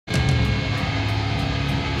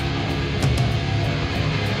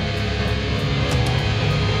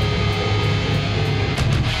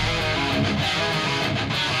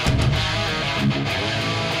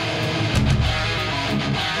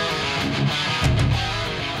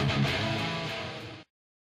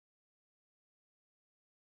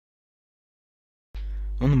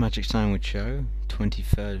On the Magic Sandwich Show,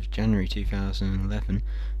 23rd of January 2011,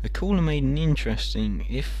 a caller made an interesting,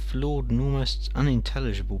 if flawed and almost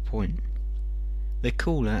unintelligible point. The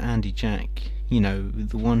caller, QAndyJack, you know,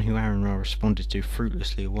 the one who Aaron Ra responded to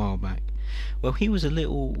fruitlessly a while back, well, he was a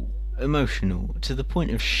little emotional, to the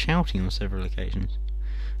point of shouting on several occasions.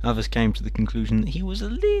 Others came to the conclusion that he was a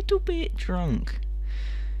little bit drunk.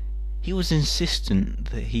 He was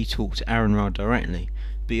insistent that he talked to Aaron Ra directly,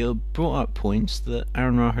 but he brought up points that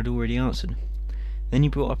Aaron Ra had already answered. Then he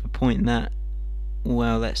brought up a point that,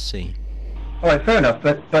 well, let's see. All right, fair enough,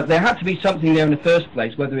 but there had to be something there in the first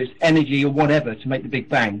place, whether it's energy or whatever, to make the Big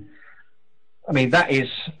Bang. I mean, that is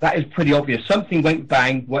pretty obvious. Something went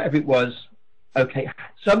bang, whatever it was. Okay,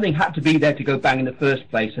 something had to be there to go bang in the first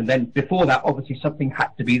place, and then before that, obviously, something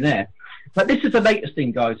had to be there. But this is the latest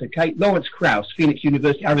thing, guys, okay? Lawrence Krauss, Phoenix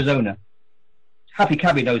University, Arizona. Happy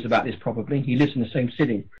Cabby knows about this, probably. He lives in the same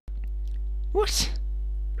city. What?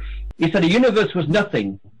 He said the universe was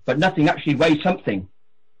nothing, but nothing actually weighs something.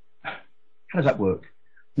 How does that work?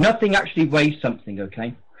 Nothing actually weighs something,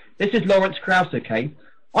 okay? This is Lawrence Krauss, okay?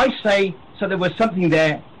 I say, so there was something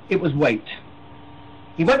there, it was weight.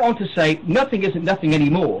 He went on to say, nothing isn't nothing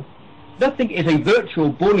anymore. Nothing is a virtual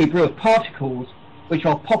boiling brew of particles which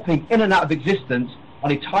are popping in and out of existence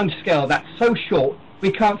on a time scale that's so short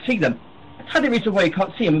we can't see them. I tell you the reason why you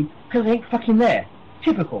can't see them, because they ain't fucking there.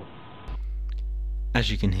 Typical.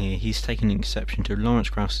 As you can hear, he's taken exception to Lawrence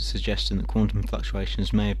Krauss's suggestion that quantum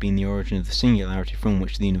fluctuations may have been the origin of the singularity from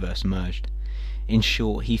which the universe emerged. In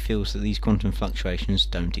short, he feels that these quantum fluctuations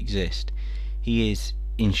don't exist. He is,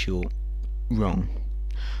 in short, wrong.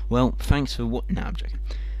 Well, thanks for what? No, I'm joking.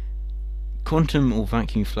 Quantum or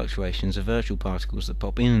vacuum fluctuations are virtual particles that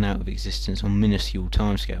pop in and out of existence on minuscule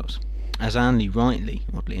timescales. As Andy rightly,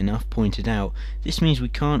 oddly enough, pointed out, this means we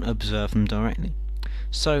can't observe them directly.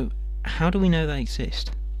 So, how do we know they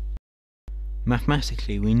exist?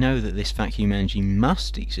 Mathematically, we know that this vacuum energy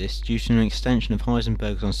must exist due to an extension of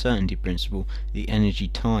Heisenberg's uncertainty principle, the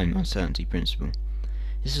energy-time uncertainty principle.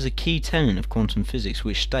 This is a key tenet of quantum physics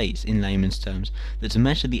which states, in layman's terms, that to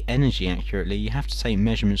measure the energy accurately you have to take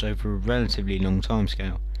measurements over a relatively long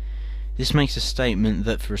timescale. This makes a statement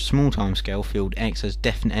that for a small timescale field X has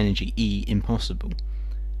definite energy E impossible.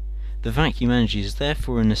 The vacuum energy is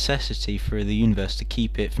therefore a necessity for the universe to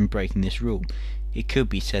keep it from breaking this rule. It could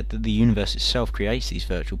be said that the universe itself creates these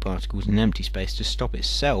virtual particles in empty space to stop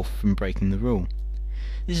itself from breaking the rule.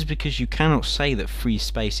 This is because you cannot say that free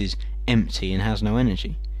space is empty and has no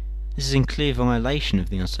energy. This is in clear violation of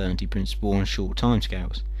the uncertainty principle on short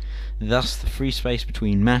timescales. Thus, the free space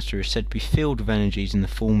between matter is said to be filled with energies in the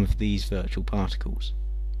form of these virtual particles.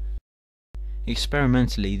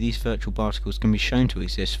 Experimentally, these virtual particles can be shown to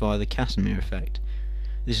exist via the Casimir effect.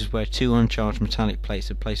 This is where two uncharged metallic plates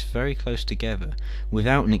are placed very close together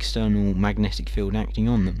without an external magnetic field acting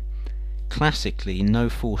on them. Classically, no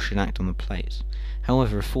force should act on the plates.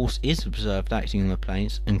 However, a force is observed acting on the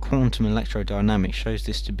plates, and quantum electrodynamics shows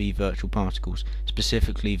this to be virtual particles,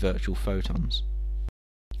 specifically virtual photons.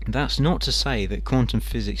 That's not to say that quantum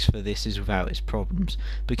physics for this is without its problems,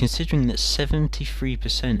 but considering that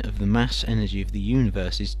 73% of the mass energy of the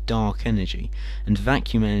universe is dark energy, and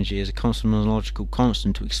vacuum energy as a cosmological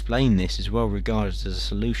constant to explain this is well regarded as a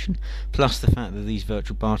solution, plus the fact that these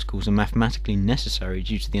virtual particles are mathematically necessary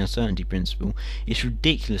due to the uncertainty principle, it's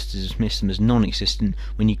ridiculous to dismiss them as non-existent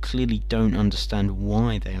when you clearly don't understand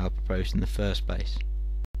why they are proposed in the first place.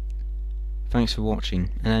 Thanks for watching,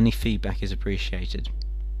 and any feedback is appreciated.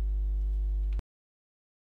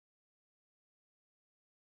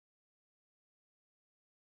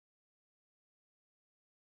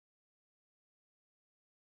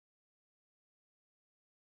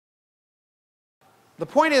 The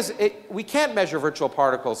point is, we can't measure virtual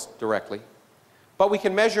particles directly, but we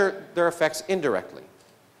can measure their effects indirectly.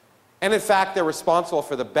 And in fact, they're responsible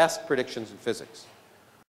for the best predictions in physics.